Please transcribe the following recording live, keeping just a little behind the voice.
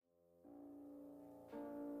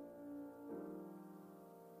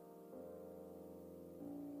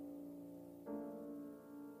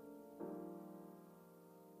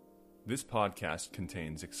This podcast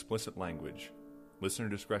contains explicit language. Listener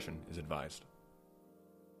discretion is advised.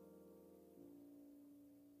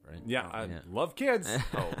 Right? Yeah, I love kids.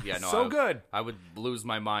 Oh, yeah, no. So good. I would lose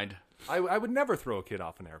my mind. I would never throw a kid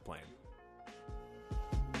off an airplane.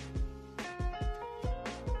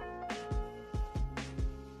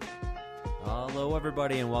 Hello,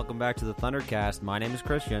 everybody, and welcome back to the ThunderCast. My name is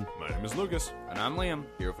Christian. My name is Lucas. And I'm Liam,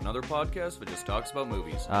 here with another podcast that just talks about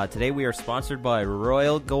movies. Today we are sponsored by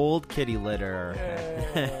Royal Gold Kitty Litter.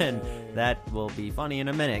 And that will be funny in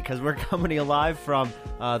a minute, because we're coming to you live from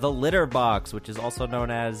the Litter Box, which is also known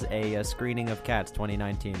as a screening of Cats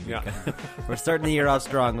 2019. Yeah. We're starting the year off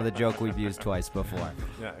strong with a joke we've used twice before.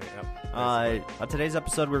 Yeah. On today's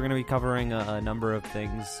episode, we're going to be covering a number of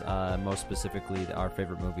things, most specifically our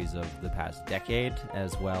favorite movies of the past decade,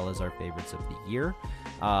 as well as our favorites of the year.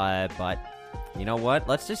 But you know what?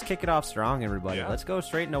 Let's just kick it off strong, everybody. Yeah. Let's go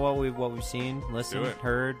straight into what we've seen, listened, Do it.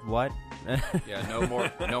 heard, what. Yeah,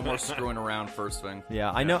 no more screwing around first thing.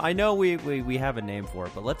 Yeah, I know we have a name for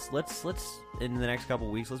it, but let's in the next couple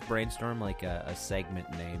of weeks, let's brainstorm like a segment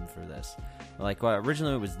name for this. Like, well,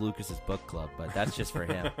 originally it was Lucas's book club, but that's just for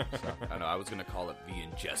him. So. I know, I was going to call it The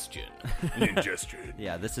Ingestion. The ingestion.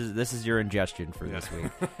 Yeah, this is your ingestion for this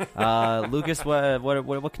week. Lucas,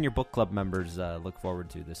 what can your book club members look forward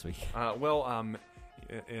to this week? I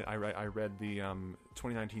read the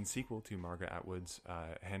 2019 sequel to Margaret Atwood's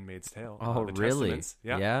Handmaid's Tale. Oh, The really? Testaments.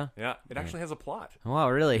 Yeah. It actually has a plot.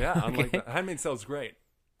 Wow, really? Yeah, Okay. unlike Handmaid's Tale is great,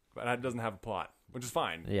 but it doesn't have a plot, which is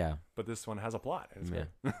fine. Yeah. But this one has a plot. And it's Yeah.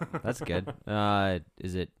 good. That's good.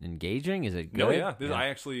 Is it engaging? Is it good? No, yeah.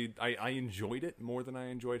 I enjoyed it more than I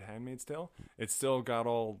enjoyed Handmaid's Tale. It's still got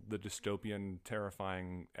all the dystopian,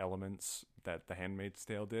 terrifying elements that the Handmaid's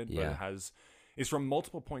Tale did, Yeah. but it's from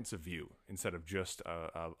multiple points of view instead of just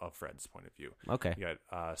a Fred's point of view. Okay. You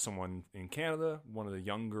got someone in Canada, one of the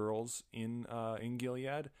young girls in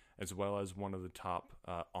Gilead, as well as one of the top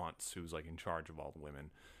aunts who's like in charge of all the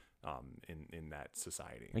women in that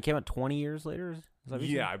society. It came out 20 years later? Is that what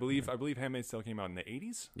you Yeah, said? I believe Handmaid's Tale came out in the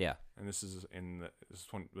 80s. Yeah. And this was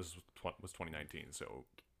 2019, so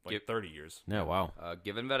like Yep. 30 years. Yeah, wow.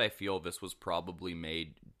 Given that I feel this was probably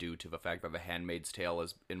made due to the fact that The Handmaid's Tale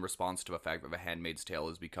is, in response to the fact that The Handmaid's Tale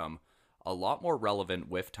has become a lot more relevant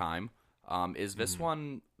with time, is this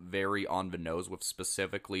one very on the nose with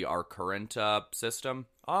specifically our current system?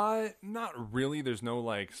 Not really. There's no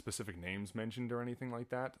like specific names mentioned or anything like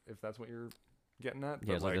that, if that's what you're getting at.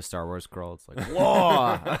 Yeah, it's like a Star Wars scroll. It's like,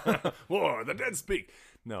 whoa, whoa, the dead speak.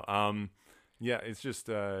 No, yeah, it's just,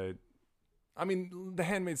 I mean, The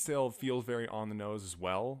Handmaid's Tale feels very on the nose as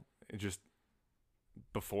well. It just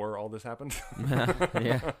before all this happened.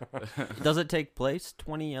 yeah. Does it take place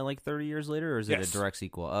 30 years later, or is it Yes. a direct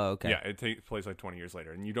sequel? Oh, okay. Yeah, it takes place like 20 years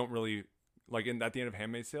later, and you don't really like at the end of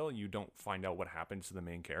Handmaid's Tale, you don't find out what happens to the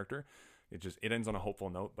main character. It ends on a hopeful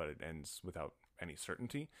note, but it ends without any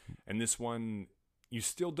certainty. And this one, you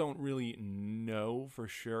still don't really know for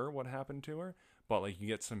sure what happened to her, but like you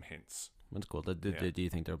get some hints. That's cool. Do you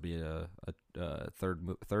think there'll be a third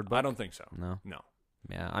book? I don't think so. No. No.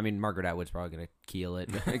 Yeah, I mean, Margaret Atwood's probably gonna keel it,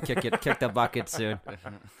 kick the bucket soon.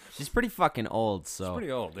 She's pretty fucking old, so It's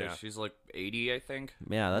pretty old. Yeah, Yeah. she's like 80, I think.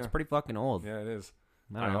 yeah, that's Yeah. pretty fucking old. Yeah, it is.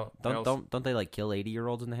 I don't know. Don't they like kill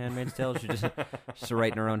 80-year-olds in The Handmaid's Tale? She just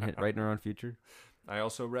writing her own future. I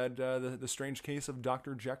also read the Strange Case of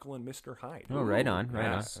Dr. Jekyll and Mr. Hyde. Oh, right on.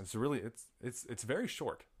 It's really it's very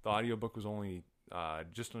short. The audiobook was only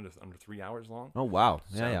just under 3 hours long. Oh wow,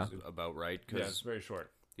 yeah. Sounds about right. Yeah, 'Cause it's very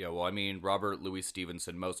short. yeah, well, I mean, Robert Louis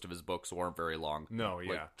Stevenson, most of his books weren't very long. No, Like,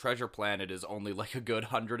 yeah. Treasure Planet is only like a good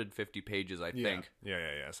 150 pages, I think.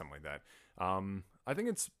 Yeah, something like that. I think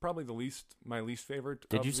it's probably my least favorite.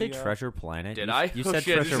 Did of you say the, Treasure Planet? Did I? You Oh, said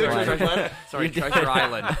shit. Treasure Did you say Planet. Treasure Planet? Sorry, Treasure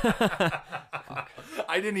Island.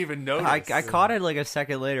 I didn't even notice. I caught it like a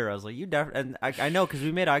second later. I was like, "You and I know because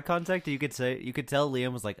we made eye contact. And you could tell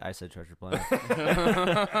Liam was like, "I said Treasure Planet."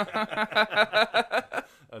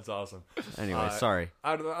 That's awesome. Anyway, sorry.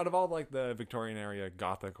 Out of all like the Victorian era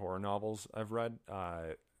gothic horror novels I've read,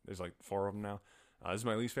 there's like 4 of them now. This is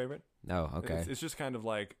my least favorite. No, okay. It's just kind of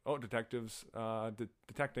like, detectives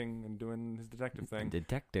detecting and doing his detective thing.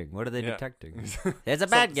 Detecting. What are they Yeah. detecting? There's a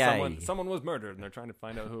bad guy. Someone was murdered, and they're trying to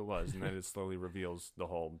find out who it was, and then it slowly reveals the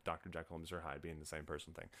whole Dr. Jekyll and Mr. Hyde being the same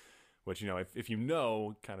person thing. Which, if you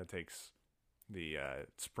know, kind of takes the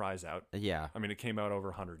surprise out. Yeah. I mean, it came out over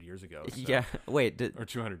 100 years ago. So, Yeah. Wait. or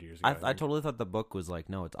 200 years ago. I think. totally thought the book was like,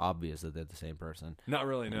 no, it's obvious that they're the same person. Not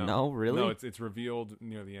really, no. No, really? No, it's revealed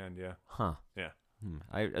near the end, yeah. Huh. Yeah.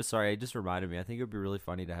 Sorry, it just reminded me. I think it would be really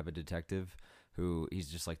funny to have a detective who he's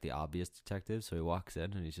just like the obvious detective. So he walks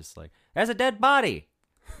in and he's just like, "There's a dead body."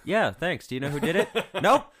 Yeah, thanks. Do you know who did it?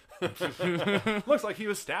 Nope. Looks like he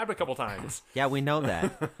was stabbed a couple times. Yeah, we know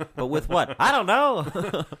that. But with what? I don't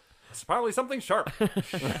know. It's probably something sharp.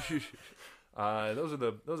 Those are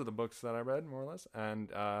the books that I read, more or less.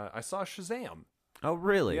 And I saw Shazam. Oh,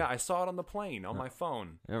 really? Yeah, I saw it on the plane on my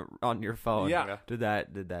phone. On your phone. Yeah. Did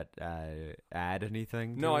that add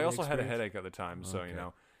anything? No, to I the also had a experience? headache at the time, so Okay.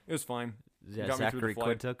 it was fine. Yeah, Got me through the Zachary flight.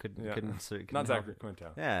 Quinto couldn't Yeah. couldn't Not help Zachary it.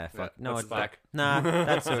 Quinto. Yeah, fuck. No, that's it's Zach. Nah,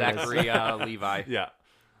 that's who it is. Zachary Levi. Yeah.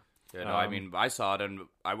 Yeah, no, I mean, I saw it, and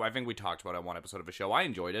I think we talked about it on one episode of a show. I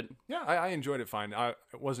enjoyed it. Yeah, I enjoyed it fine.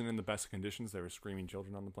 It wasn't in the best conditions. There were screaming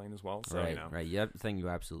children on the plane as well. So, Right, right. You have the thing you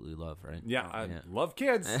absolutely love, right? Yeah, I Yeah. love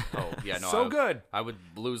kids. Oh, yeah, no. So good. I would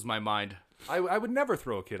lose my mind. I would never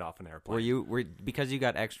throw a kid off an airplane. Were because you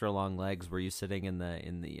got extra long legs? Were you sitting in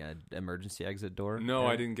the emergency exit door? No,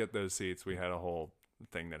 Yeah. I didn't get those seats. We had a whole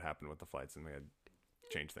thing that happened with the flights, and we had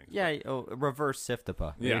change things. Yeah, reverse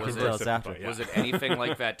Siftapa. Yeah, you was can it tell us Siftapa, after. yeah. Was it anything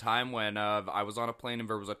like that time when I was on a plane and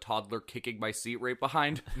there was a toddler kicking my seat right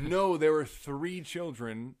behind? No, there were 3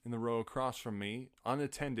 children in the row across from me,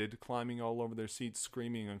 unattended, climbing all over their seats,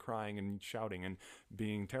 screaming and crying and shouting and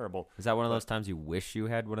being terrible. Is that one of those times you wish you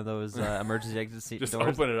had one of those emergency exit seat Just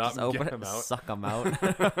doors? open it up Just and open get it, them out. suck them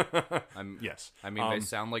out. Yes. I mean, they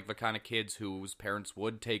sound like the kind of kids whose parents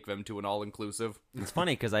would take them to an all-inclusive. It's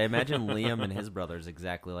funny because I imagine Liam and his brothers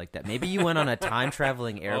exactly like that. Maybe you went on a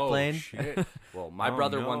time-traveling airplane. Oh, shit. Well, my Oh,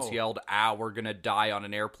 brother no. once yelled, we're gonna die on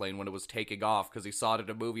an airplane when it was taking off because he saw it in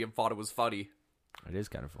a movie and thought it was funny. It is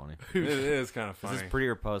kind of funny. It is kind of funny. This is pre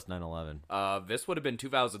or post 9/11. This would have been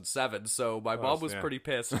 2007, so my mom was yeah. pretty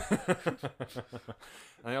pissed.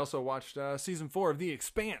 I also watched season 4 of The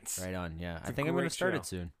Expanse. Right on. Yeah, I a think I'm going great to start show. it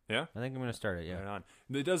soon. Yeah? I think I'm going to start it. Yeah. Right on.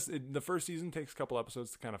 The first season takes a couple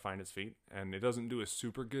episodes to kind of find its feet, and it doesn't do a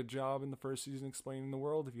super good job in the first season explaining the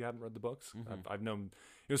world if you hadn't read the books. I've known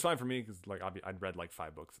it was fine for me because like I'd read like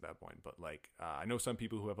 5 books at that point, but like I know some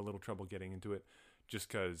people who have a little trouble getting into it just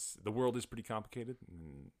because the world is pretty complicated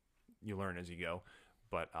and you learn as you go.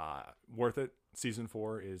 But worth it. Season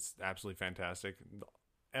 4 is absolutely fantastic.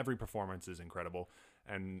 Every performance is incredible,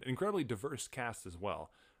 and incredibly diverse cast as well.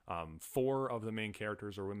 4 of the main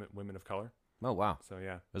characters are women of color. Oh wow. So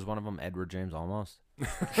yeah. Was one of them Edward James Olmos?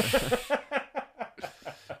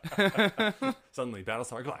 Suddenly,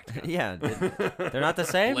 Battlestar Galactica. Yeah. They're not the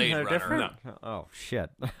same. Blade They're Runner. different. Oh shit.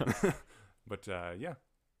 But yeah,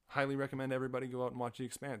 highly recommend everybody go out and watch The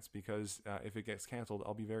Expanse because if it gets canceled,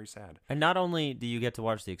 I'll be very sad. And not only do you get to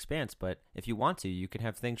watch The Expanse, but if you want to, you can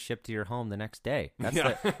have things shipped to your home the next day. That's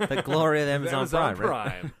Yeah. the glory of Amazon Prime, right?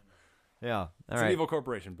 Prime. Yeah. All It's right. an evil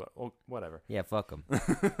corporation, but whatever. Yeah, fuck them.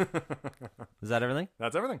 Is that everything?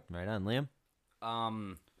 That's everything. Right on, Liam.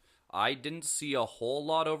 I didn't see a whole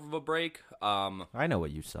lot over the break. I know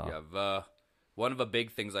what you saw. Yeah, one of the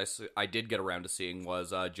big things I did get around to seeing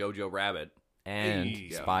was Jojo Rabbit. And Hey.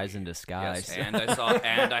 Spies in Disguise. Yes, and I saw,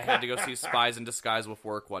 and I had to go see Spies in Disguise with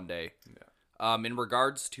work one day. Yeah. In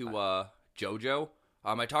regards to JoJo,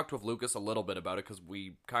 I talked with Lucas a little bit about it because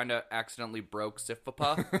we kind of accidentally broke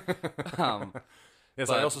Sifpapa. Yes,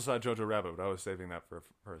 But- I also saw Jojo Rabbit, but I was saving that for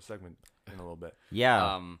a segment in a little bit.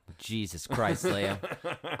 Yeah. Jesus Christ,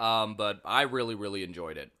 Liam. But I really, really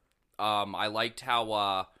enjoyed it. I liked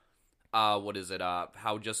how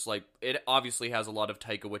how just like it obviously has a lot of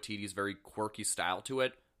Taika Waititi's very quirky style to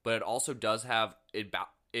it, but it also does have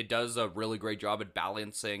it does a really great job at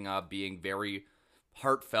balancing being very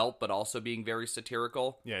heartfelt but also being very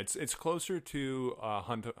satirical. Yeah, it's closer to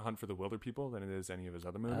Hunt for the Wilder People than it is any of his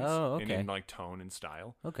other movies. Oh, okay. In like tone and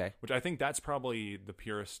style. Okay. Which I think that's probably the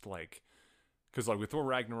purest, like, because like with Thor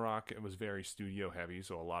Ragnarok, it was very studio heavy,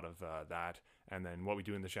 so a lot of that. And then What We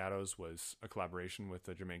Do in the Shadows was a collaboration with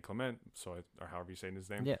Jermaine Clement, or however you say his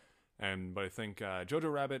name. Yeah. But I think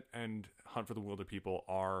Jojo Rabbit and Hunt for the Wilder People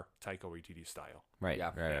are Taika Waititi style. Right.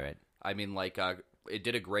 Yeah. Right. I mean, like, it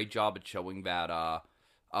did a great job at showing that,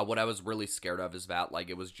 what I was really scared of is that, like,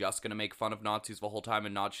 it was just going to make fun of Nazis the whole time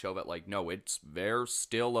and not show that, like, no, they're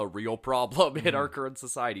still a real problem in our current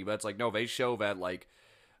society. But it's like, no, they show that, like,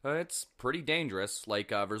 it's pretty dangerous. Like,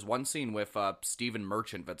 there's one scene with Stephen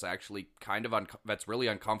Merchant that's actually kind of, that's really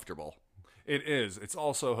uncomfortable. It is. It's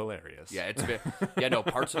also hilarious. Yeah,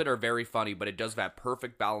 parts of it are very funny, but it does that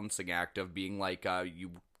perfect balancing act of being like,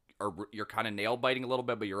 you're kind of nail biting a little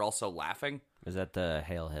bit, but you're also laughing. Is that the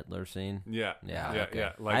Hail Hitler scene? Yeah. Yeah. Yeah. Okay.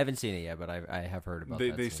 Yeah. Like, I haven't seen it yet, but I have heard about they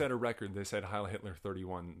that. they scene. set a record. They said Heil Hitler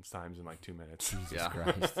 31 times in like 2 minutes. Jesus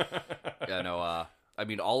Christ. Yeah, no, I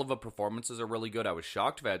mean, all of the performances are really good. I was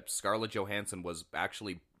shocked that Scarlett Johansson was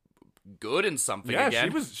actually good in something Yeah,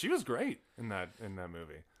 again. she was great in that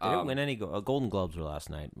movie. They didn't win any Golden Globes were last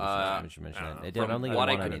night. We should mention that. They did from only what won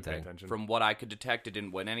I could anything. From what I could detect, it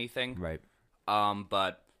didn't win anything. Right.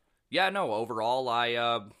 But yeah, no. Overall,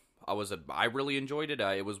 I really enjoyed it.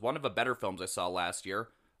 It was one of the better films I saw last year.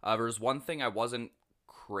 There's one thing I wasn't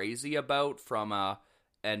crazy about from,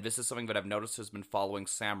 and this is something that I've noticed has been following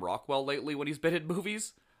Sam Rockwell lately when he's been in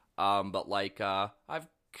movies. But like, I've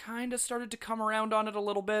kind of started to come around on it a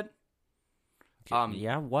little bit.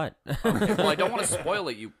 Yeah, what? Well, I don't want to spoil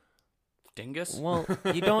it, you dingus. Well,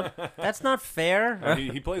 you don't. That's not fair.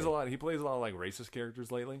 He plays a lot. He plays a lot of like racist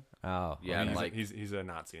characters lately. Oh, Yeah, he's, like he's a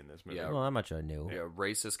Nazi in this movie. Yeah. well, how much I knew. yeah,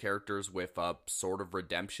 racist characters with a sort of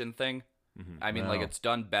redemption thing. Mm-hmm. I mean, like, it's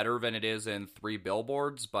done better than it is in 3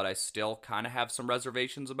 Billboards, but I still kind of have some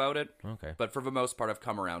reservations about it. Okay. But for the most part, I've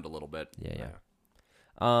come around a little bit.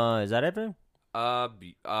 Yeah. Is that everything?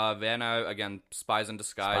 Then again, Spies in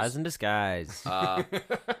Disguise. Spies in Disguise.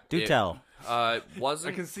 Do it- tell. It I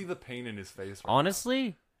wasn't. can see the pain in his face. Right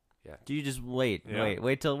Honestly? Yeah. Do you just wait? Yeah.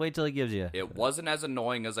 Wait till he gives you. It wasn't as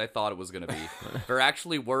annoying as I thought it was going to be. There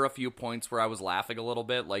actually were a few points where I was laughing a little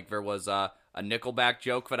bit. Like, there was a Nickelback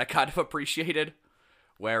joke that I kind of appreciated,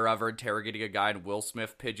 where they're interrogating a guy and Will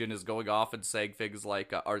Smith Pigeon is going off and saying things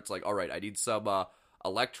like, or it's like, all right, I need some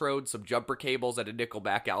electrodes, some jumper cables, and a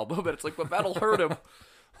Nickelback album. And it's like, but that'll hurt him.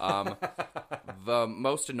 The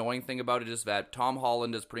most annoying thing about it is that Tom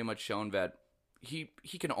Holland has pretty much shown that he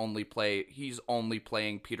can only play. He's only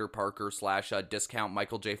playing Peter Parker / discount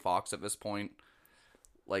Michael J. Fox at this point.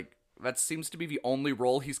 Like, that seems to be the only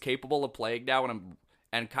role he's capable of playing now,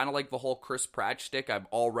 and kind of like the whole Chris Pratt shtick, I'm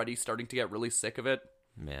already starting to get really sick of it.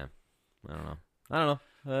 Man, I don't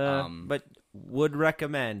know. But would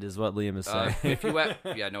recommend is what Liam is saying. If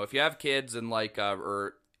you have kids and like,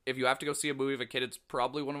 or if you have to go see a movie with a kid, it's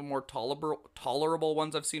probably one of the more tolerable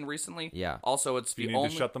ones I've seen recently. Yeah. Also, it's You the need only.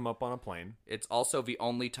 to shut them up on a plane. It's also the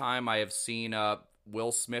only time I have seen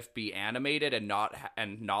Will Smith be animated and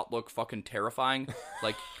not look fucking terrifying.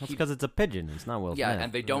 Like, That's because it's a pigeon. It's not Will yeah, Smith.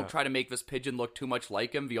 and they don't try to make this pigeon look too much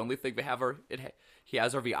like him. The only thing they have he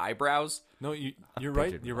has are the eyebrows. No, you're pigeon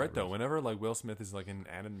right. with You're right though. eyebrows. Whenever like Will Smith is like in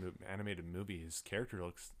an animated movie, his character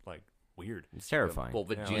looks like weird. It's terrifying. Well,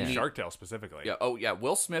 the Yeah, genie. like Shark Tale specifically. Yeah. Oh, yeah.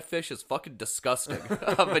 Will Smith fish is fucking disgusting.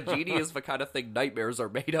 The genie is the kind of thing nightmares are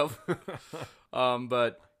made of.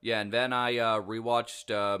 But yeah, and then I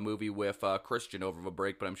rewatched a movie with Christian over the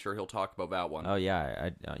break, but I'm sure he'll talk about that one. Oh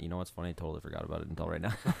yeah, I you know what's funny? I totally forgot about it until right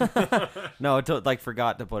now. No, I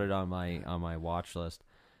forgot to put it on my watch list.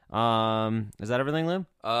 Is that everything, Liam?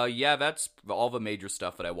 Yeah, that's all the major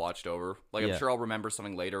stuff that I watched over. Like, Yeah. I'm sure I'll remember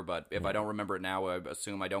something later, but if I don't remember it now, I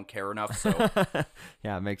assume I don't care enough. So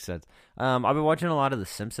Yeah, it makes sense. I've been watching a lot of The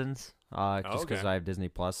Simpsons, just because okay. I have Disney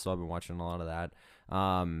Plus, so I've been watching a lot of that.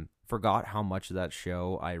 Forgot how much of that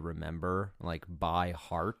show I remember, like, by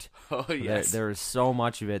heart. oh yes, There is so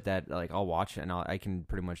much of it that, like, I'll watch it and I can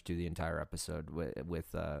pretty much do the entire episode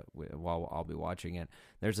with while I'll be watching it.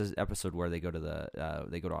 There's this episode where they go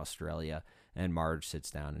to Australia and Marge sits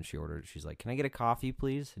down and she's like, "Can I get a coffee,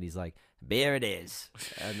 please?" And he's like, "Beer it is."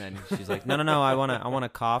 And then she's like, "No, I want a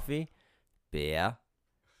coffee, beer,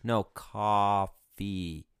 no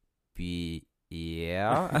coffee,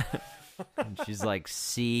 beer." And she's like,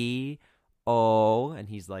 "C-O," and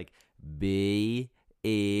he's like,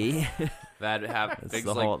 "B-E." that happens. This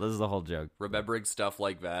Things like is the whole joke. remembering stuff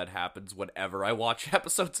like that happens whenever I watch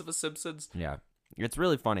episodes of The Simpsons. Yeah, it's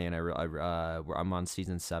really funny, and I'm on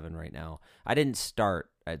season 7 right now. I didn't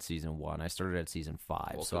start at season 1. I started at season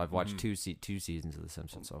 5, Well, so I've watched two seasons of The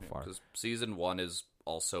Simpsons so far. 'Cause season 1 is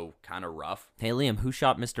also kind of rough. Hey, Liam, who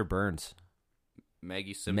shot Mr. Burns?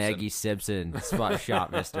 Maggie Simpson. Maggie Simpson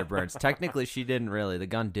shot Mr. Burns. Technically, she didn't really. The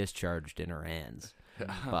gun discharged in her hands.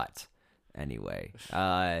 But anyway,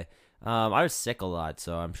 I was sick a lot,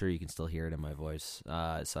 so I'm sure you can still hear it in my voice.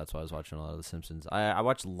 So that's why I was watching a lot of The Simpsons. I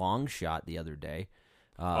watched Long Shot the other day.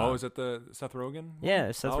 Is it the Seth Rogen?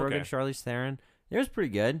 Yeah, Seth Rogen, okay. Charlize Theron. It was pretty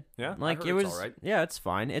good. Yeah? Like I heard it it's was. all right. Yeah, it's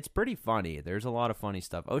fine. It's pretty funny. There's a lot of funny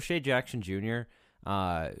stuff. O'Shea Jackson Jr.,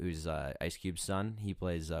 who's Ice Cube's son, he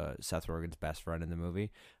plays Seth Rogen's best friend in the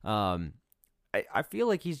movie. I feel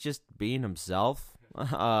like he's just being himself.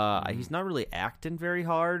 He's not really acting very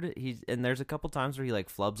hard. And there's a couple times where he like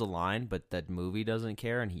flubs a line, but that movie doesn't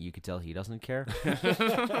care, and you could tell he doesn't care.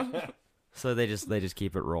 So they just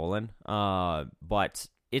keep it rolling. But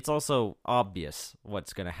it's also obvious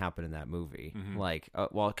what's going to happen in that movie. Mhm. Like,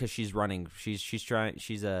 because she's running, she's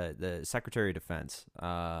the Secretary of Defense,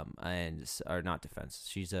 or not Defense.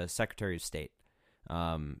 She's a Secretary of State,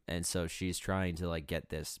 and so she's trying to like get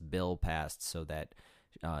this bill passed so that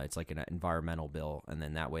It's like an environmental bill, and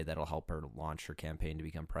then that way that'll help her launch her campaign to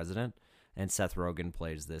become president. And Seth Rogen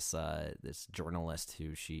plays this journalist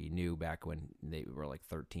who she knew back when they were like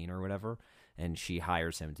 13 or whatever, and she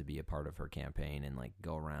hires him to be a part of her campaign and like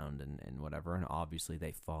go around and whatever. And obviously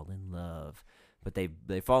they fall in love, but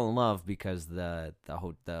they fall in love because the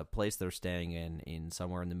place they're staying in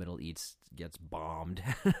somewhere in the Middle East gets bombed.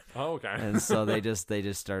 Oh, okay. And so they just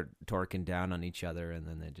start torquing down on each other, and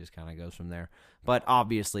then it just kind of goes from there. But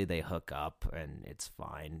obviously they hook up, and it's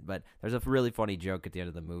fine. But there's a really funny joke at the end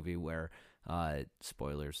of the movie where,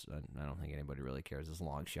 spoilers, I don't think anybody really cares, it's a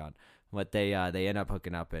long shot, but they end up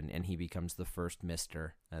hooking up, and he becomes the first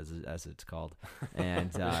Mister, as it's called.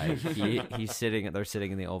 And they're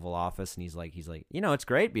sitting in the Oval Office, and he's like, it's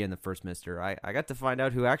great being the first Mister. I got to find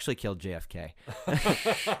out who actually killed JFK.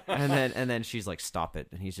 and then she's like, stop it.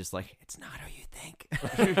 And he's just like, it's not who you think.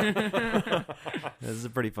 This is a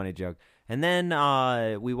pretty funny joke. And then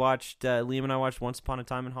Liam and I watched Once Upon a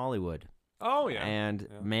Time in Hollywood. Oh, yeah. And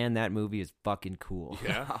man, that movie is fucking cool.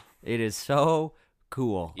 Yeah. It is so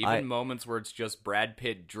cool. Even moments where it's just Brad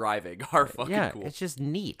Pitt driving are fucking cool. It's just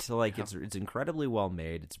neat. Like it's incredibly well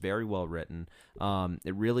made. It's very well written.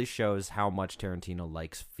 It really shows how much Tarantino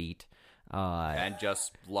likes feet. And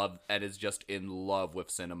is just in love with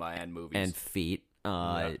cinema and movies. And feet.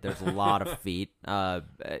 There's a lot of feet.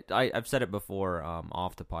 I've said it before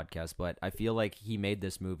off the podcast, but I feel like he made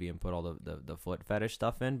this movie and put all the foot fetish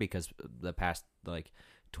stuff in because the past like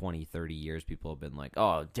 20, 30 years, people have been like,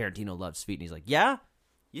 oh, Tarantino loves feet. And he's like, yeah?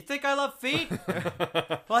 You think I love feet?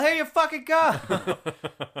 Well, here you fucking go.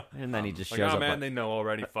 And then he just shows up. Man, they know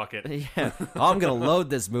already. Fuck it. Yeah. I'm going to load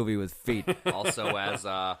this movie with feet. Also, as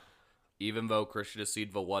even though Christian has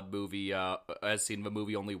seen the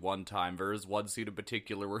movie only one time, there is one scene in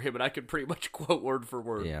particular where him and I can pretty much quote word for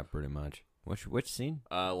word. Yeah, pretty much. Which scene?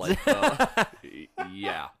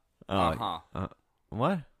 Yeah.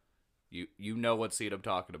 What? You know what scene I'm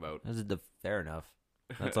talking about. Fair enough.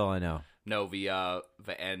 That's all I know. No, the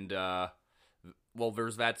end. Well,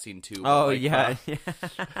 there's that scene too. Oh, yeah.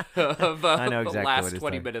 I know exactly the last what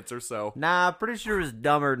 20 saying. minutes or so. Nah, pretty sure it was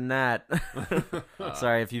dumber than that.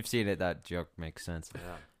 Sorry, if you've seen it, that joke makes sense.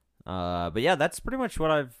 Yeah. But yeah, that's pretty much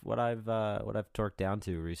what I've torqued down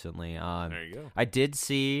to recently. There you go. I did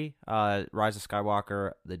see Rise of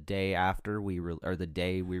Skywalker the day after the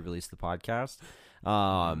day we released the podcast.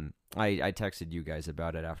 I texted you guys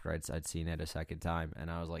about it after I'd seen it a second time, and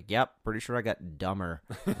I was like, "Yep, pretty sure I got dumber."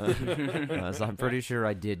 So I'm pretty sure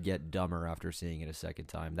I did get dumber after seeing it a second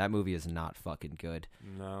time. That movie is not fucking good.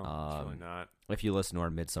 No, it's really not. If you listen to our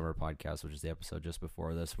Midsummer podcast, which is the episode just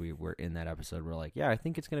before this, we were in that episode. We're like, "Yeah, I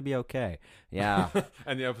think it's gonna be okay." Yeah,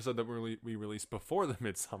 and the episode that we released before the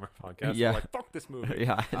Midsummer podcast, yeah, we're like, "Fuck this movie."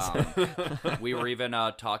 Yeah, we were even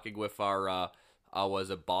talking with our. Was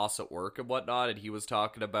a boss at work and whatnot, and he was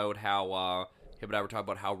talking about how him and I were talking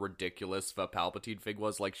about how ridiculous the Palpatine thing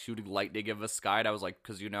was, like shooting lightning in the sky. And I was like,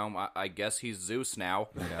 because I guess he's Zeus now.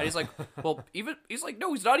 Yeah. And he's like, well, he's like,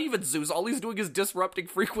 no, he's not even Zeus. All he's doing is disrupting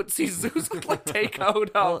frequencies. Zeus could like take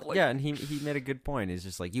out. Yeah, and he made a good point. It's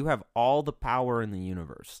just like you have all the power in the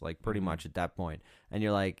universe, like pretty much at that point, and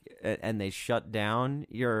you're like, and they shut down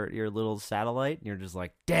your little satellite, and you're just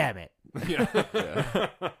like, damn it. Yeah.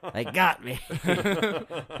 They got me.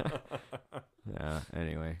 Yeah.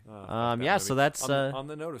 Anyway. So that's on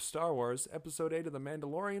the note of Star Wars. Episode 8 of The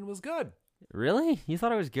Mandalorian was good. Really? You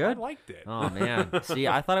thought it was good? I liked it. Oh man. See,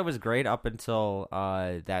 I thought it was great up until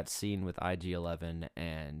that scene with IG-11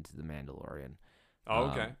 and The Mandalorian.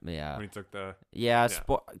 Oh, okay. Yeah. When he took the... Yeah,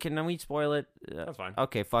 can we spoil it? That's fine.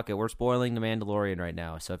 Okay, fuck it. We're spoiling The Mandalorian right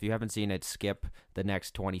now. So if you haven't seen it, skip the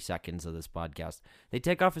next 20 seconds of this podcast. They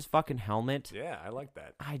take off his fucking helmet. Yeah, I like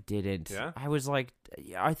that. I didn't. Yeah? I was like,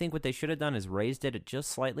 I think what they should have done is raised it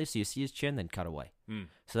just slightly so you see his chin, then cut away.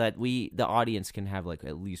 So that the audience can have like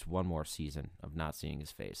at least one more season of not seeing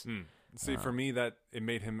his face. See, for me, that it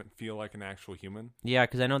made him feel like an actual human. Yeah,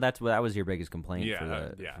 because I know that was your biggest complaint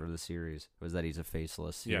for the series, was that he's a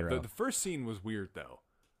faceless hero. Yeah, the first scene was weird, though.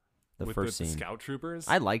 The scout troopers.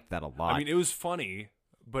 I liked that a lot. I mean, it was funny,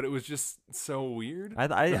 but it was just so weird. I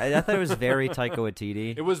thought it was very Taika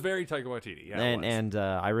Waititi. It was very Taika Waititi, yeah. And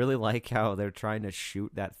I really like how they're trying to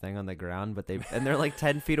shoot that thing on the ground, but they're like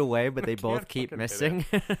 10 feet away, but they both keep missing.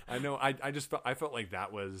 I know. I felt like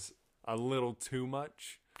that was a little too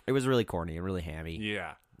much. It was really corny and really hammy.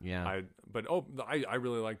 Yeah. Yeah. I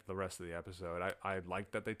really liked the rest of the episode. I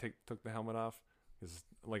liked that they took the helmet off because,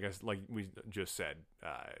 like we just said,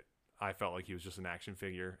 I felt like he was just an action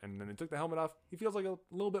figure, and then they took the helmet off. He feels like a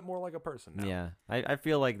little bit more like a person now. Yeah, I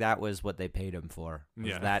feel like that was what they paid him for, was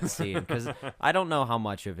Yeah. that scene, because I don't know how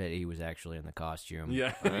much of it he was actually in the costume.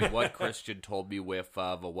 Yeah. I mean, what Christian told me with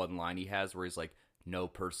the one line he has where he's like, no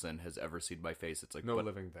person has ever seen my face. It's like No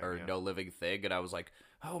living thing, or yeah. no living thing. And I was like,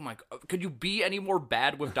 oh my god, could you be any more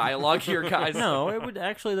bad with dialogue here, guys? No, it would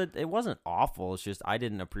actually. It wasn't awful. It's just I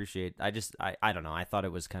didn't appreciate. I don't know. I thought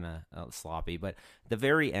it was kind of sloppy. But the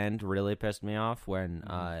very end really pissed me off when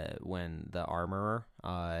the armorer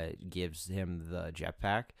gives him the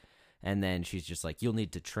jetpack, and then she's just like, "You'll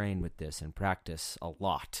need to train with this and practice a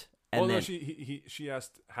lot." And Well, then, no, she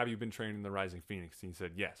asked, "Have you been trained in the Rising Phoenix?" And he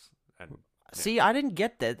said, "Yes." And see, I didn't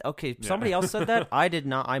get that. Okay, somebody else said that. I did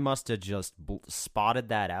not. I must have just spotted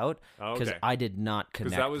that out because okay. I did not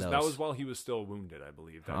connect. Because that those. was while he was still wounded, I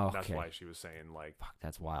believe. That's Okay. why she was saying like, Fuck,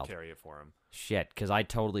 that's wild. carry it for him. Shit, because I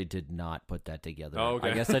totally did not put that together. Oh,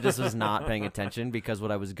 okay. I guess I just was not paying attention because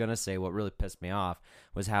what I was going to say, what really pissed me off,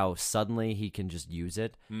 was how suddenly he can just use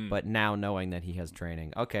it, but now knowing that he has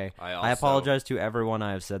training. Okay, I apologize to everyone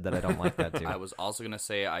I have said that I don't like that to. I was also gonna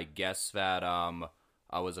say, I guess that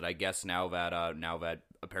I guess now that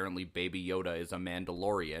apparently Baby Yoda is a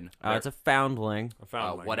Mandalorian. It's a foundling, A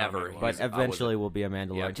foundling, whatever. not a but Mandalorian. eventually will be a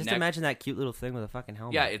Mandalorian. Yeah, just next- imagine that cute little thing with a fucking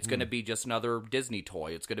helmet. Yeah, it's gonna be just another Disney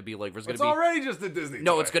toy. It's gonna be like there's gonna It's be already just a Disney.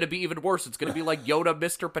 no, toy. it's gonna be even worse. It's gonna be like Yoda,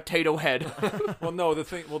 Mr. Potato Head. Well, no,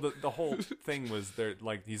 the whole thing was they're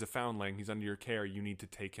like, he's a foundling. He's under your care. You need to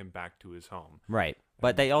take him back to his home. right.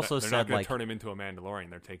 But they also They're not said gonna like turn him into a Mandalorian.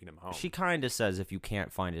 They're taking him home. she kind of says if you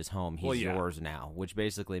can't find his home, he's Well, yeah. yours now, which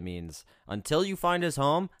basically means until you find his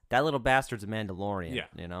home, that little bastard's a Mandalorian. Yeah.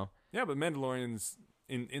 You know. Yeah, but Mandalorians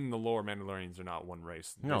in the lore, Mandalorians are not one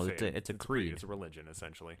race. They No, say it's a creed. It's a religion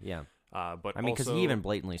essentially. Yeah. But I mean, because also, he even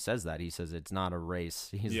blatantly says that. He says it's not a race.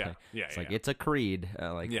 He's Yeah, like, yeah, it's yeah, like yeah. it's a creed.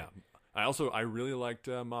 Yeah. I really liked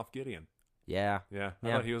Moff Gideon. Yeah, Yeah, I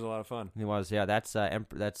Yeah. thought he was a lot of fun. he was. Yeah, that's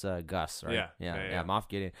Gus, right? Yeah, yeah. Moff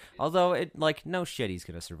Gideon. Although it like no shit, he's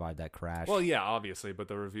gonna survive that crash. Well, yeah, obviously, but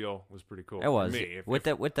the reveal was pretty cool. it was For me, with the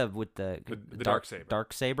Darksaber.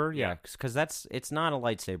 Darksaber, yeah, Yeah. because it's not a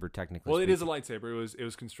lightsaber technically. Well, it is a speaking. lightsaber. It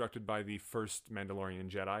was constructed by the first Mandalorian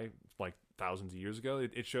Jedi, like thousands of years ago.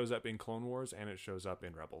 It shows up in Clone Wars and it shows up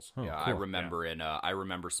in Rebels. Oh, yeah, cool. I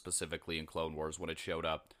remember specifically in Clone Wars when it showed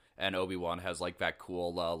up, and Obi-Wan has like that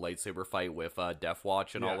cool lightsaber fight with Death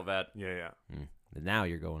Watch and all of that. Yeah. Now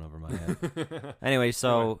you're going over my head. Anyway,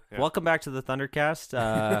 so Yeah. welcome back to the ThunderCast.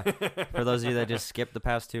 For those of you that just skipped the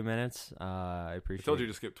past 2 minutes, I I appreciate. told you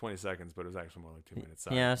to skip 20 seconds, but it was actually more like 2 minutes.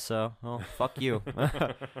 Sorry. Yeah, so fuck you.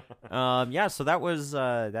 Yeah, so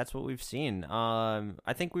that's what we've seen.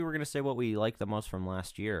 I think we were gonna say what we liked the most from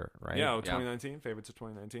last year, right? Yeah, 2019 favorites of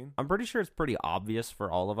 2019. I'm pretty sure it's pretty obvious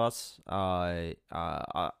for all of us. I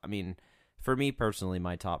mean, for me personally,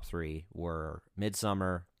 my top three were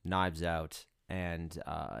Midsummer, Knives Out, and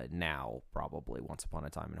now probably Once Upon a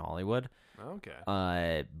Time in Hollywood.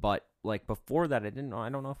 Okay. But like before that, I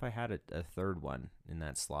don't know if I had a third one in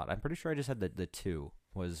that slot. I'm pretty sure I just had the two.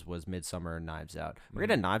 Was Midsummer and Knives Out. We're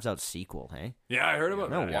getting a Knives Out sequel, hey? Yeah, I heard about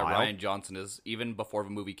No, that. Yeah, Wow. Ryan Johnson is even before the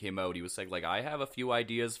movie came out. He was saying like, I have a few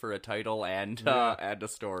ideas for a title and a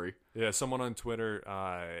story. Yeah, someone on Twitter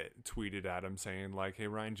tweeted at him saying like, "Hey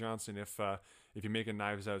Ryan Johnson, if you make a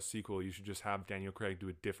Knives Out sequel, you should just have Daniel Craig do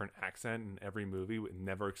a different accent in every movie and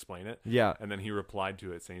never explain it." Yeah. And then he replied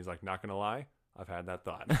to it saying, "He's like, not gonna lie, I've had that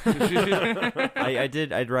thought."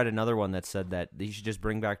 I'd read another one that said that you should just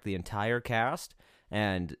bring back the entire cast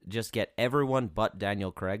and just get everyone but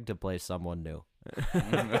Daniel Craig to play someone new.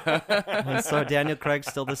 So Daniel Craig's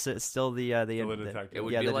still the detective. It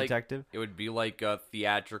would yeah, be the like detective. it would be like a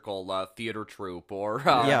theatrical theater troupe, or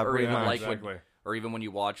Yeah, or pretty even much. like Exactly. or even when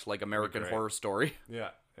you watch like American great. Horror Story.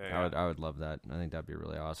 Yeah. I would love that. I think that'd be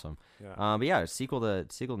really awesome. Yeah. But yeah, sequel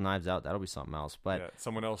to Knives Out, that'll be something else. But Yeah.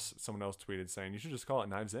 Someone else tweeted saying you should just call it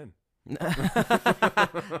Knives In.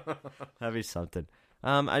 that'd be something.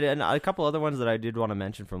 And a couple other ones that I did want to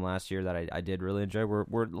mention from last year that I did really enjoy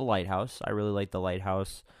were The Lighthouse. I really liked The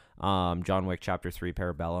Lighthouse. John Wick Chapter 3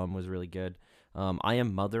 Parabellum was really good. I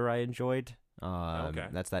Am Mother I enjoyed. Okay.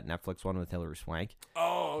 That's that Netflix one with Hilary Swank.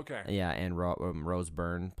 Oh, okay. Yeah, and Rose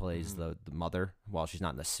Byrne plays the mother. Well, she's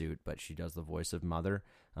not in the suit, but she does the voice of mother.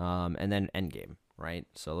 And then Endgame, right?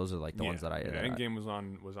 So those are like the ones that I... Endgame was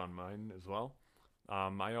on mine as well. I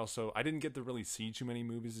didn't get to really see too many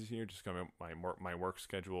movies this year, just because my work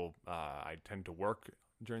schedule. I tend to work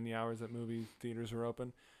during the hours that movie theaters are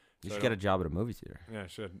open. You So should I get a job at a movie theater. Yeah, I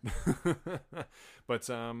should. But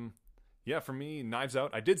yeah, for me, Knives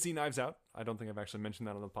Out. I did see Knives Out. I don't think I've actually mentioned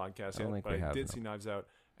that on the podcast I don't yet, think but we I have, did no. see Knives Out,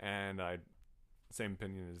 and I Same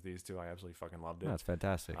opinion as these two. I absolutely fucking loved it. That's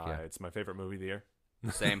fantastic. Yeah, It's my favorite movie of the year.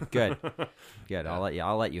 Same. good.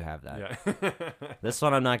 I'll let you have that. Yeah. This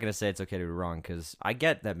one, I'm not going to say it's okay to be wrong because I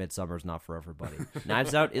get that Midsummer's not for everybody.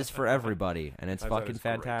 Knives Out is for everybody, and it's Knives Out fucking is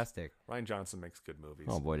great. fantastic. Ryan Johnson makes good movies.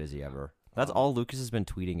 Oh boy, does he ever! That's all Lucas has been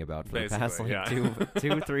tweeting about for the past Basically, like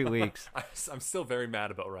yeah. 3 weeks. I'm still very mad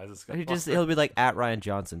about Rise of Skywalker. He'll be like at Ryan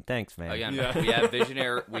Johnson. Thanks, man. Again, Yeah.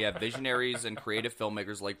 we have visionaries and creative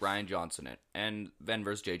filmmakers like Ryan Johnson and then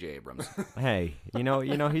versus J.J. Abrams. Hey, you know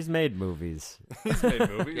he's made movies. He's made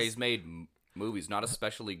movies. Yeah, he's made movies, not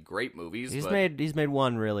especially great movies. He's but made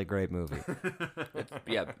one really great movie.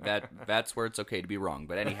 that's where it's okay to be wrong.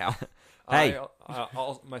 But anyhow, Hey.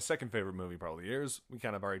 My second favorite movie probably is, we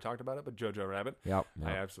kind of already talked about it, but Jojo Rabbit. Yep.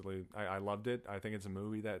 I loved it. I think it's a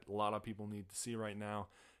movie that a lot of people need to see right now.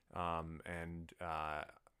 And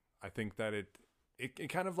I think that it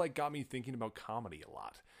kind of like got me thinking about comedy a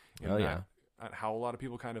lot. How a lot of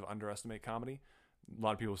people kind of underestimate comedy. A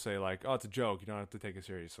lot of people say like, oh, it's a joke, you don't have to take it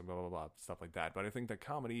serious, blah, blah, blah, stuff like that. But I think that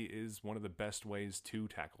comedy is one of the best ways to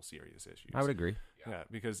tackle serious issues. I would agree. Yeah,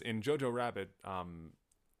 because in Jojo Rabbit,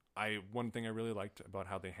 one thing I really liked about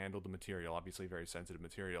how they handled the material, obviously very sensitive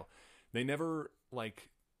material, they never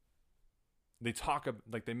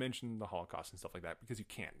they mention the Holocaust and stuff like that because you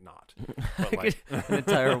can't not. But like An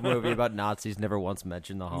entire movie about Nazis never once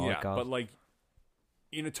mentioned the Holocaust. yeah, but like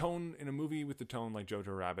in a movie with the tone like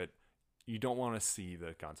Jojo Rabbit, you don't want to see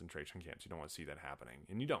the concentration camps. You don't want to see that happening,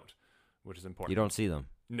 and you don't, which is important. You don't see them.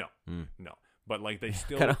 No. But like they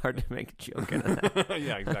still Kind of hard to make a joke out of that.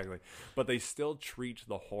 yeah, exactly. But they still treat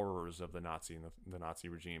the horrors of the Nazi and the Nazi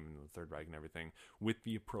regime and the Third Reich and everything with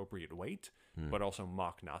the appropriate weight, but also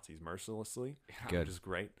mock Nazis mercilessly, Good. which is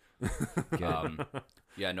great.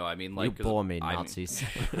 yeah, no, I mean, like, You bore me, Nazis.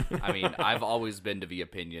 I mean, I've always been to the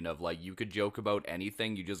opinion of like you could joke about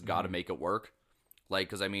anything, you just got to make it work. Like,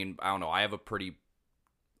 because I mean, I don't know, I have a pretty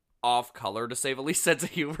off color to say the least sense of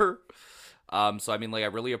humor. So I mean, like, I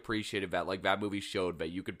really appreciated that. Like, that movie showed that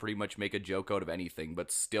you could pretty much make a joke out of anything,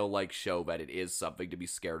 but still like show that it is something to be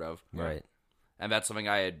scared of. Right. And that's something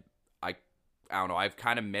I don't know, I've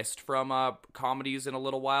kind of missed from comedies in a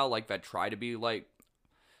little while, like that try to be like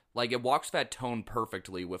it walks that tone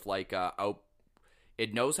perfectly with like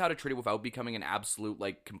it knows how to treat it without becoming an absolute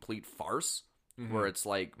like complete farce. Where it's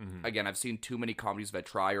like, again, I've seen too many comedies that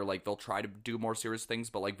try, or like they'll try to do more serious things,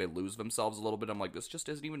 but like they lose themselves a little bit. I'm like, this just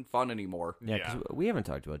isn't even fun anymore. Yeah, because we haven't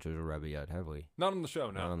talked about Jojo Rabbit yet, have we? Not on the show,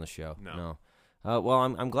 no. Not on the show. No. Well,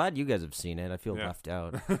 I'm glad you guys have seen it. I feel Yeah. left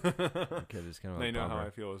out. Because it's kind of They a know how bummer. I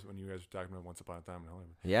feel when you guys were talking about Once Upon a Time in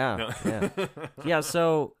Hollywood. Yeah, yeah, yeah.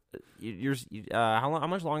 So, how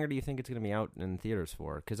much longer do you think it's going to be out in theaters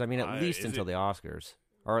for? Because I mean, at least is until it- the Oscars,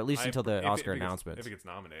 or at least until the Oscar if announcements. If it gets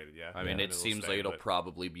nominated, yeah. I mean, Yeah, it seems like it'll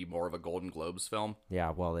probably be more of a Golden Globes film.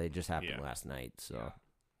 Yeah, well, they just happened Yeah. last night, so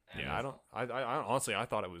Yeah, I honestly, I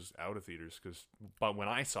thought it was out of theaters but when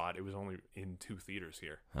I saw it, it was only in 2 theaters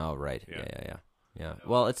here. Oh, right. Yeah. Yeah.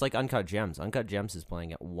 Well, it's like Uncut Gems. Uncut Gems is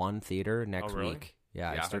playing at one theater next really? week.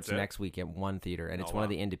 Yeah, Yeah, it starts that's it? next week at one theater, and it's Oh, one of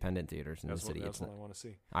wow. the independent theaters in That's the city. what, that's It's what I want to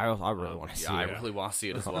see. I really want to see Yeah, I it. really want to see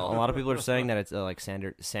it as A well. lot of people are saying that it's like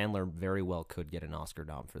Sandler very well could get an Oscar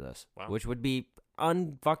nom for this, Wow. which would be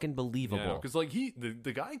unfucking believable. Because like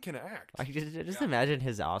the guy can act. I just imagine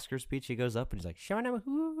his Oscar speech. He goes up and he's like, "Shana,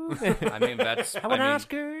 I mean, that's I want an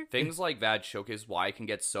Oscar." things like that showcase why I can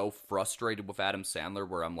get so frustrated with Adam Sandler,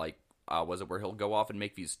 where I'm like, where he'll go off and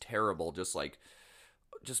make these terrible,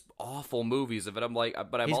 just awful movies of it. I'm like,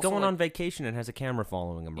 but I'm He's also going like, on vacation and has a camera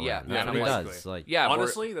following him around. Yeah, That's yeah, what I'm he like- does. Like, yeah, where-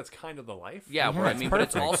 Honestly, that's kind of the life. yeah, where I it's mean, but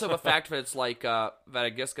it's perfect. also the fact that it's like that I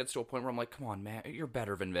guess gets to a point where I'm like, come on, man, you're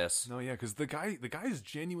better than this. No, yeah, because the guy is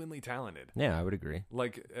genuinely talented. yeah, I would agree.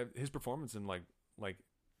 Like his performance in like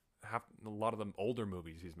half a lot of the older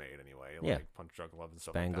movies he's made anyway. Yeah. Like Punch Drunk Love and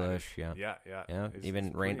stuff like Spanglish, that. yeah. Yeah. Yeah, It's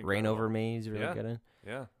even pretty Rain incredible. Over Me is really Yeah. good in.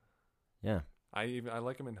 Yeah. Yeah. I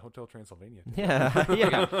like him in Hotel Transylvania. too. Yeah,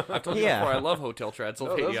 yeah, I've told you Yeah. before, I love Hotel No, that was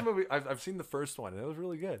Transylvania. a movie. I've seen the first one. And it was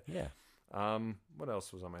really good. yeah. What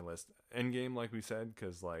else was on my list? Endgame, like we said,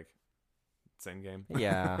 because like it's Endgame.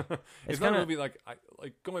 Yeah. it's It's not kinda- a movie like I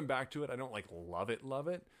like going back to it. I don't like love it,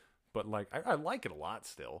 but like I like it a lot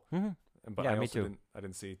still. Mhm. But Yeah, I me also too.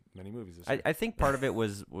 didn't see many movies this I, year. I think part of it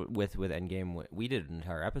was with Endgame. We did an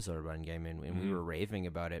entire episode about Endgame, and we Mhm. were raving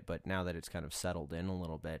about it. But now that it's kind of settled in a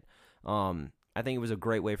little bit, I think it was a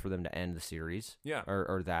great way for them to end the series. Yeah.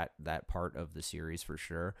 or that part of the series for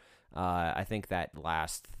sure. I think that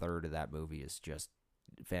last third of that movie is just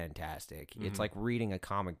fantastic. It's like reading a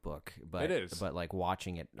comic book, but It is. but like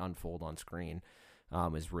watching it unfold on screen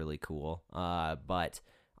is really cool. But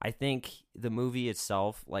I think the movie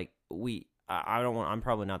itself, like I'm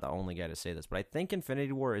probably not the only guy to say this, but I think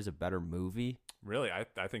Infinity War is a better movie. Really,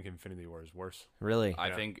 I think Infinity War is worse. Really,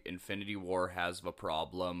 I think Infinity War has the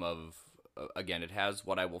problem of, again, it has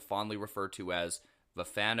what I will fondly refer to as the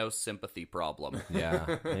Thanos sympathy problem.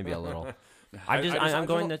 yeah, maybe a little. I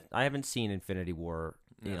haven't seen Infinity War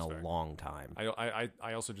in a long time.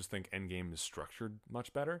 I also just think Endgame is structured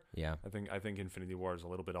much better. Yeah, I think Infinity War is a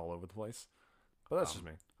little bit all over the place, but that's just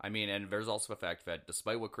me. I mean, and there's also the fact that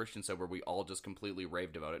despite what Christian said, where we all just completely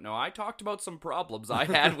raved about it. No, I talked about some problems I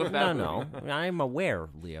had with that. No, I'm aware,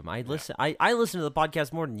 Liam. I listen. I listen to the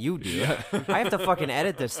podcast more than you do. Yeah. I have to fucking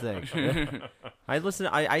edit this thing. I listen.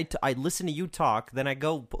 I listen to you talk, then I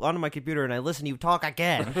go onto my computer and I listen to you talk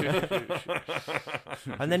again,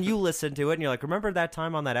 and then you listen to it and you're like, "Remember that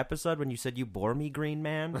time on that episode when you said you bore me, Green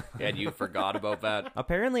Man?" And you forgot about that.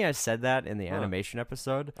 Apparently, I said that in the animation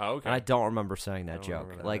episode. Oh, okay. And I don't remember saying that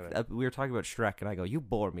joke. We were talking about Shrek, and I go, "You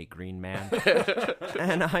bore me, Green Man,"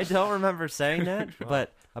 and I don't remember saying that.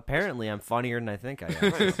 But apparently, I'm funnier than I think I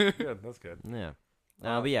am. Nice. Good, that's good. Yeah.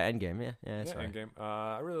 But yeah, Endgame. Yeah, that's right. Endgame.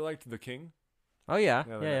 I really liked The King. Oh yeah,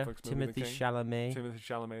 the yeah. Netflix movie, Timothy The King. Chalamet. Timothy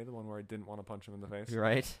Chalamet, the one where I didn't want to punch him in the face.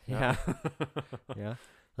 Right. Yeah. Yeah.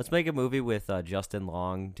 Let's make a movie with Justin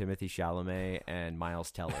Long, Timothy Chalamet, and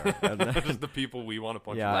Miles Teller. Just the people we want to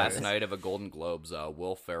punch. Yeah. in the Last face. night of a Golden Globes,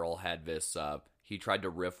 Will Ferrell had this. He tried to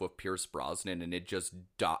riff with Pierce Brosnan, and it just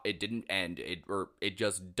it didn't end. It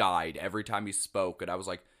just died every time he spoke. And I was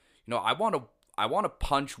like, I want to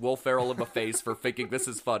punch Will Ferrell in the face for thinking this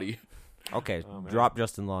is funny. Okay, drop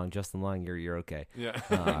Justin Long. Justin Long, you're okay. Yeah,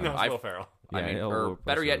 no, it's Will Ferrell. I mean, or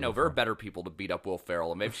better yet, no, there are better people to beat up Will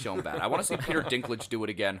Ferrell, and they've shown that. I want to see Peter Dinklage do it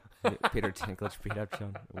again. Peter Dinklage beat up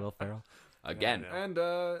Will Ferrell again. Yeah. And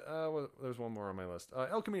there's one more on my list.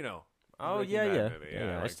 El Camino. Oh Breaking yeah, Bad yeah.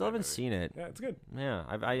 movie. I still haven't seen it. Yeah, it's good. Yeah,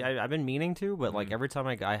 I've been meaning to, but like every time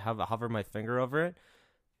I hover my finger over it,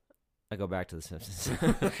 I go back to The Simpsons.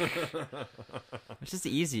 It's just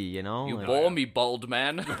easy, You like, bore me, bald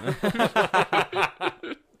man.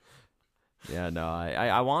 Yeah, no,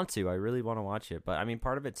 I want to. I really want to watch it, but I mean,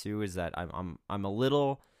 part of it too is that I'm a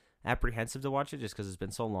little apprehensive to watch it just because it's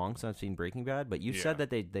been so long since I've seen Breaking Bad. But you said that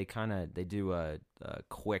they do a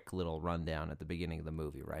quick little rundown at the beginning of the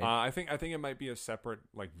movie, right? I think it might be a separate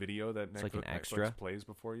like video that It's like an extra? Netflix plays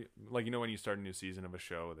before you, like when you start a new season of a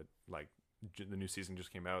show that like the new season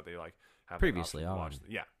just came out, they like have Previously an option to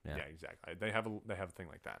on. watch. Yeah, exactly. They have a thing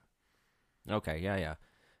like that. Okay, yeah.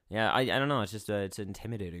 I don't know. It's just it's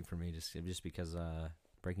intimidating for me just because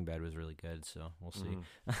Breaking Bad was really good. So we'll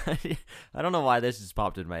see. I don't know why this just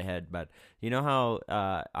popped in my head, but you know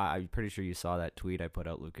how I'm pretty sure you saw that tweet I put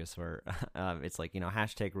out, Lucas, where it's like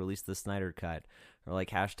hashtag release the Snyder cut or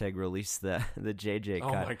like hashtag release the JJ cut.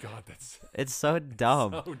 Oh my god, it's so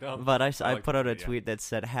dumb. So dumb. But I like put out a tweet, tweet that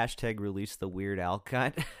said hashtag release the Weird Al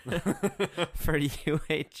cut for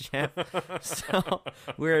UHF. So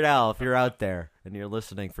Weird Al, if you're out there and you're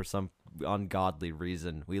listening for some ungodly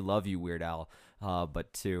reason, we love you, Weird Al.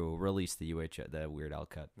 But to release the Weird Al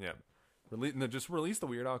cut. Yeah. Just release the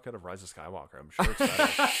Weird Al cut of Rise of Skywalker. I'm sure it's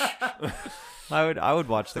better. I would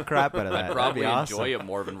watch the crap out of that. I'd probably That'd be awesome. enjoy it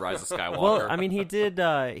more than Rise of Skywalker. Well, I mean, he did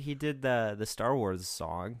the Star Wars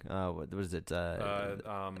song. What was it?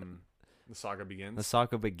 The saga begins. The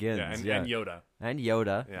saga begins. Yeah, and Yoda. And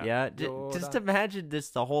Yoda. Yeah. Yoda. Just imagine this.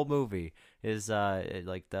 The whole movie is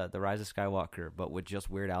like the Rise of Skywalker, but with just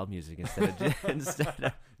Weird Al music instead of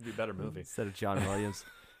It'd be a better movie. instead of John Williams.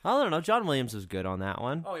 I don't know. John Williams was good on that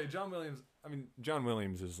one. Oh yeah, John Williams. I mean, John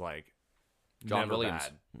Williams is like John never Williams.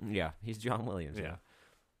 bad. Yeah, he's John Williams. Yeah.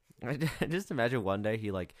 I just imagine one day he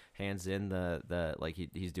like hands in the like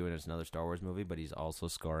he's doing another Star Wars movie, but he's also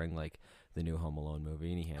scoring like the new Home Alone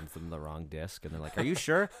movie, and he hands them the wrong disc, and they're like, "Are you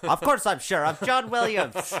sure?" Of course I'm sure. I'm John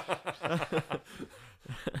Williams.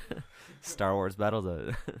 Star Wars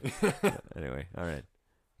battle. Anyway, all right.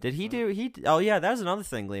 Did he do Oh yeah, that was another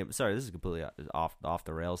thing, Liam. Sorry, this is completely off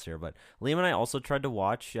the rails here, but Liam and I also tried to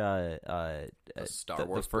watch The Star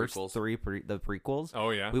Wars the first prequels. the prequels. Oh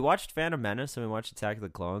yeah. We watched Phantom Menace and we watched Attack of the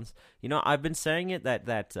Clones. I've been saying it that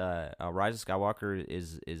Rise of Skywalker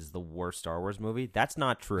is the worst Star Wars movie. That's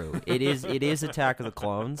not true. It is Attack of the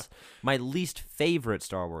Clones. My least favorite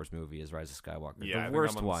Star Wars movie is Rise of Skywalker. Yeah, the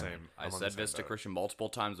worst one. I said this to Christian multiple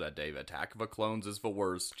times that day. Attack of the Clones is the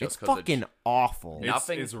worst. It's Just because fucking awful.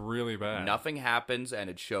 It's really bad. Nothing happens, and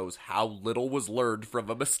it shows how little was learned from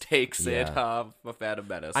the mistakes in The Phantom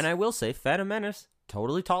Menace. And I will say, Phantom Menace,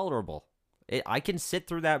 totally tolerable. I can sit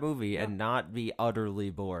through that movie and not be utterly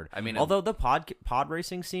bored. I mean, although the pod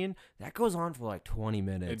racing scene, that goes on for like 20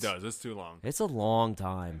 minutes. It does. It's too long. It's a long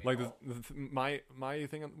time. Like my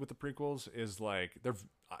thing with the prequels is like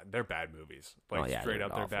they're bad movies. Like straight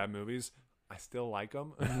up, they're bad movies. I still like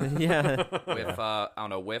them. Yeah. With I don't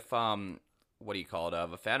know. With what do you call it?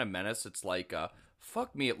 The Phantom Menace. It's like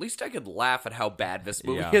fuck me. At least I could laugh at how bad this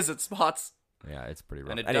movie is at spots. Yeah, it's pretty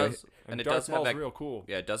rough. And it anyway, does. And it Darth does have Maul's that real cool.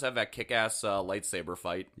 Yeah, it does have that kick-ass lightsaber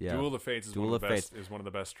fight. Yeah. Duel of the Fates is one of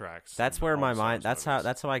the best tracks. That's where my mind. That's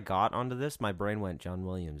how I got onto this. My brain went John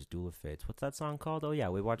Williams, Duel of Fates. What's that song called? Oh yeah,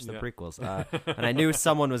 we watched the prequels, and I knew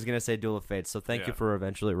someone was gonna say Duel of Fates. So thank you for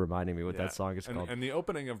eventually reminding me what that song is called. And the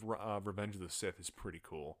opening of Revenge of the Sith is pretty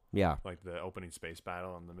cool. Yeah, like the opening space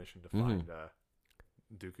battle on the mission to find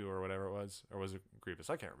Dooku or whatever it was, or was it Grievous?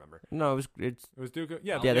 I can't remember. No, it was Dooku.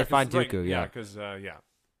 Yeah, they find Dooku. Yeah, because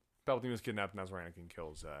Palpatine was kidnapped, and that's where Anakin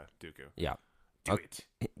kills Dooku. Yeah. Do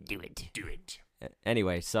it.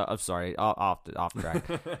 Anyway, so I'm sorry, off track.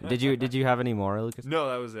 Did you have any more, Lucas? No,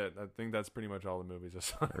 that was it. I think that's pretty much all the movies I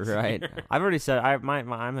saw. Right. I've already said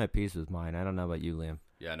I'm at peace with mine. I don't know about you, Liam.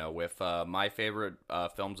 Yeah, no. With my favorite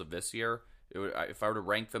films of this year, if I were to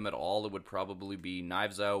rank them at all, it would probably be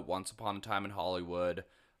Knives Out, Once Upon a Time in Hollywood,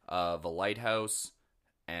 The Lighthouse,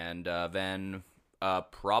 and then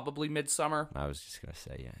probably Midsummer. I was just gonna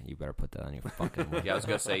say, yeah, you better put that on your fucking list. Yeah, I was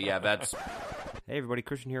gonna say, yeah, that's. Hey everybody,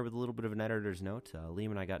 Christian here with a little bit of an editor's note. Liam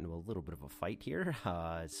and I got into a little bit of a fight here,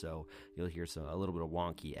 so you'll hear a little bit of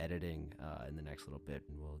wonky editing in the next little bit,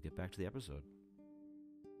 and we'll get back to the episode.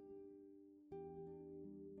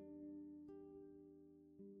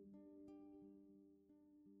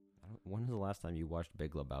 When was the last time you watched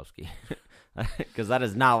Big Lebowski? Because that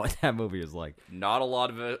is not what that movie is like. Not a lot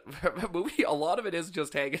of it. A lot of it is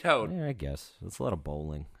just hanging out. Yeah, I guess. It's a lot of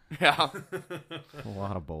bowling. Yeah. A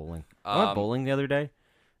lot of bowling. I went bowling the other day,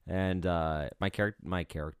 and my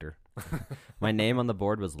character. My name on the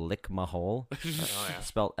board was Lick Mahole. Oh, yeah.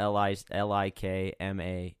 Spelled Likmahole.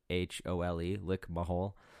 Lick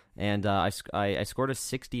Mahole. And I scored a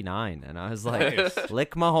 69, and I was like, Nice.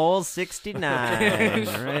 Lick my hole 69.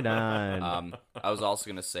 Right on. I was also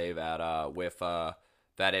gonna say that with that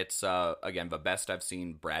it's again the best I've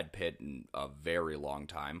seen Brad Pitt in a very long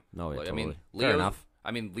time. No, yeah, like, totally. I mean, Fair enough.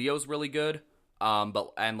 Leo's really good.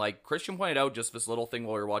 But like Christian pointed out, just this little thing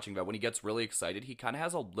while we were watching, that when he gets really excited, he kind of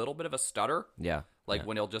has a little bit of a stutter. Yeah. Like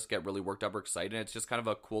when he'll just get really worked up or excited, and it's just kind of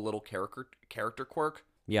a cool little character quirk.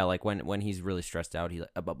 Yeah, like when he's really stressed out, he like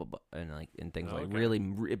and things like Okay. really,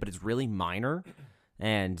 but it's really minor,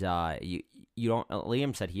 and you don't.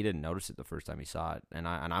 Liam said he didn't notice it the first time he saw it, and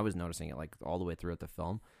I was noticing it like all the way throughout the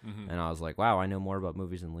film, and I was like, wow, I know more about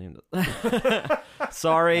movies than Liam does.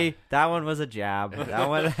 Sorry, that one was a jab.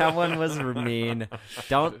 That one was mean.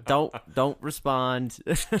 Don't respond.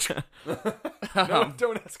 No,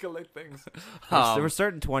 don't escalate things. We're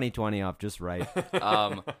starting 2020 off just right.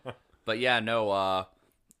 But yeah, no.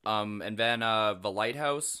 And then The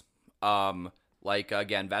Lighthouse. Like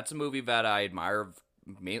again, that's a movie that I admire,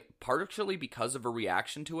 partially because of a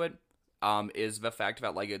reaction to it. Is the fact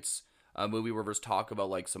that like it's a movie where there's talk about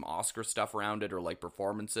like some Oscar stuff around it or like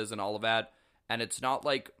performances and all of that, and it's not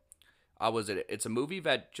like. It's a movie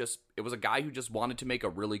that it was a guy who just wanted to make a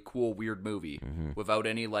really cool, weird movie without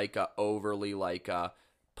any like overly like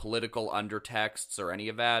political undertexts or any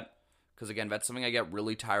of that. Because again, that's something I get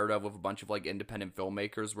really tired of with a bunch of like independent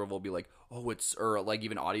filmmakers where they'll be like, or like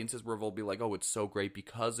even audiences where they'll be like, oh, it's so great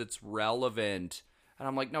because it's relevant. And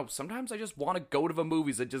I'm like, no, sometimes I just want to go to the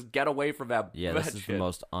movies and just get away from that. Yeah, that this is shit. the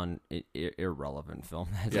most irrelevant film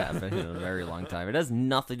that's happened in a very long time. It has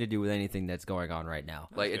nothing to do with anything that's going on right now.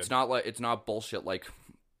 Like it's not bullshit like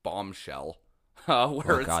Bombshell.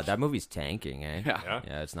 God, that movie's tanking, eh? Yeah.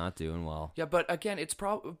 It's not doing well. Yeah, but again,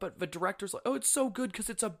 but the director's like, oh, it's so good because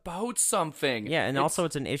it's about something. Yeah, and also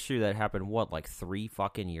it's an issue that happened like 3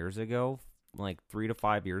 fucking years ago, like 3 to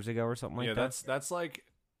 5 years ago or something like that. Yeah, that's like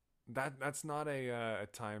that's not a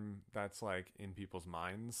time that's like in people's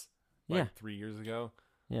minds. Like 3 years ago.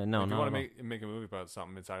 Yeah, no, if no. you want to make a movie about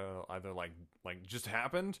something, it's either like just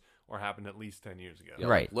happened or happened at least 10 years ago. Yeah,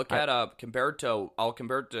 right. Look at I'll compare it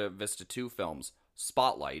to Vista 2 films.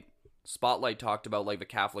 Spotlight. Spotlight talked about like the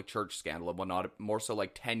Catholic Church scandal and whatnot, more so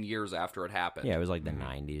like 10 years after it happened. Yeah, it was like the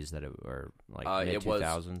 90s or like mid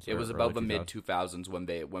 2000s. It was about the mid 2000s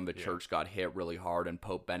when the church got hit really hard and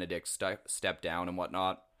Pope Benedict stepped down and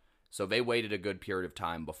whatnot. So they waited a good period of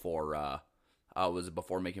time before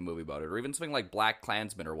making a movie about it, or even something like Black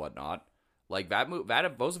Klansman or whatnot. Like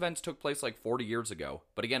those events took place like 40 years ago.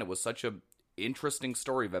 But again, it was such a interesting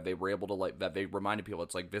story that they were able to that they reminded people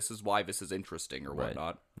it's like this is why this is interesting or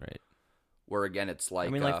whatnot. Right. where again it's like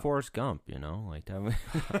I mean, like Forrest Gump, you know, like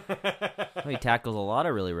he tackles a lot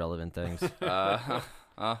of really relevant things. The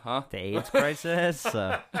AIDS crisis.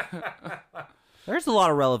 There's a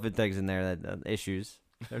lot of relevant things in there that issues.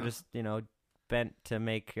 They're just bent to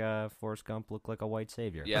make Forrest Gump look like a white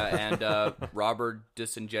savior. Yeah, and Robert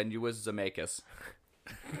Disingenuous Zemeckis.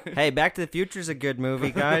 Hey, Back to the Future is a good movie,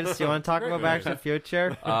 guys. You want to talk about Back to the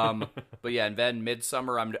Future? But yeah, and then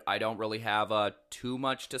Midsummer, I don't really have too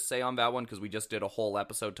much to say on that one because we just did a whole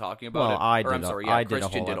episode talking about it.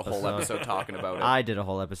 Christian did a whole episode talking about it. I did a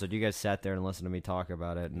whole episode. You guys sat there and listened to me talk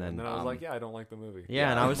about it, and then I was like, I don't like the movie. Yeah,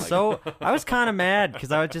 and I was kind of mad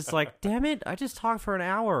because I was just like, damn it, I just talked for an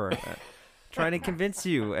hour. Trying to convince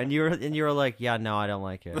you, and you were like, yeah, no, I don't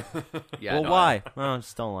like it. Yeah, well, why? I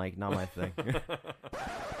just don't like, not my thing.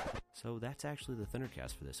 So that's actually the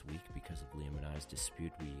ThunderCast for this week. Because of Liam and I's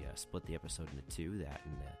dispute, we split the episode into two. The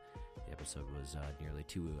episode was nearly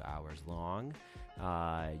 2 hours long.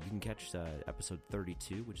 You can catch episode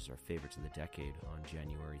 32, which is our favorites of the decade, on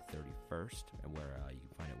January 31st, and where you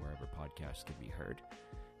can find it wherever podcasts can be heard.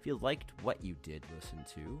 If you liked what you did listen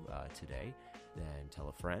to today, then tell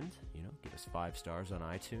a friend, give us 5 stars on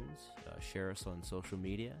iTunes, share us on social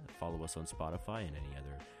media, follow us on Spotify and any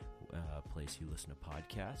other place you listen to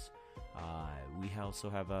podcasts. We also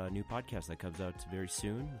have a new podcast that comes out very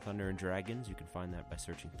soon, Thunder and Dragons. You can find that by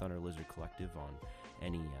searching Thunder Lizard Collective on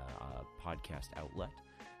any podcast outlet.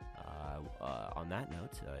 On that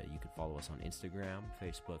note, you can follow us on Instagram,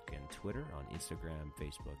 Facebook, and Twitter. On Instagram,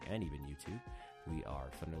 Facebook, and even YouTube, we are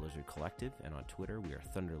Thunder Lizard Collective, and on Twitter, we are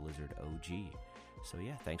Thunder Lizard OG. So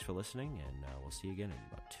yeah, thanks for listening, and we'll see you again in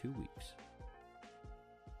about 2 weeks.